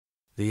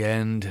the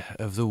end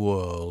of the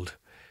world.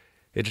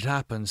 It had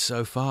happened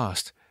so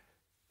fast.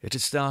 It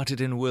had started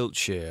in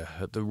Wiltshire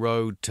at the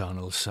road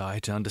tunnel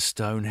site under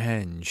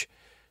Stonehenge.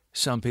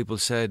 Some people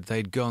said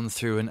they'd gone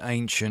through an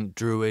ancient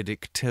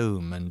druidic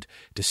tomb and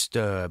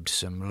disturbed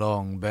some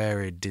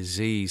long-buried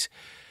disease,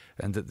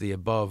 and that the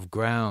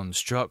above-ground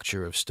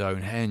structure of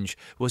Stonehenge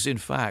was in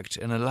fact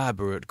an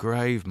elaborate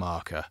grave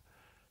marker.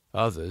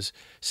 Others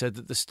said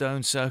that the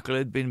stone circle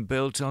had been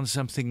built on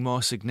something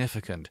more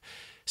significant,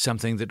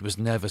 something that was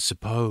never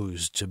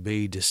supposed to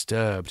be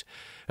disturbed,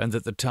 and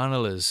that the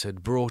tunnellers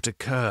had brought a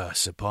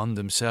curse upon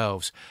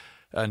themselves,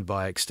 and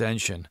by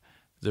extension,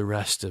 the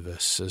rest of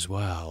us as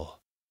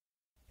well.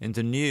 In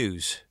the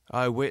news,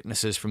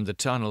 eyewitnesses from the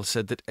tunnel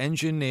said that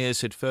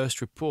engineers had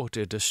first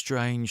reported a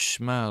strange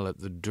smell at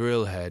the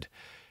drill head,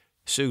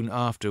 soon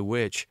after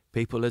which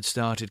people had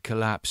started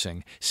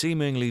collapsing,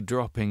 seemingly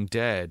dropping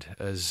dead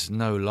as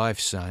no life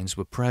signs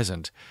were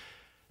present.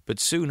 But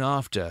soon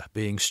after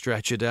being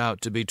stretchered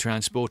out to be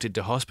transported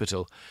to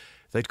hospital,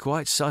 they'd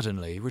quite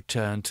suddenly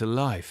returned to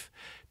life,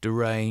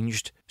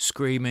 deranged,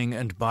 screaming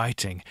and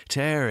biting,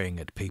 tearing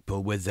at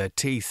people with their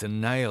teeth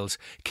and nails,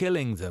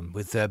 killing them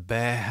with their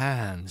bare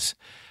hands.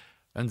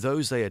 And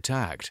those they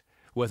attacked,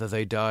 whether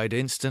they died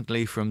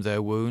instantly from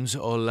their wounds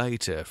or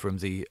later from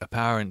the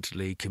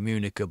apparently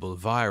communicable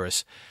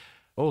virus,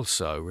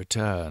 also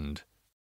returned.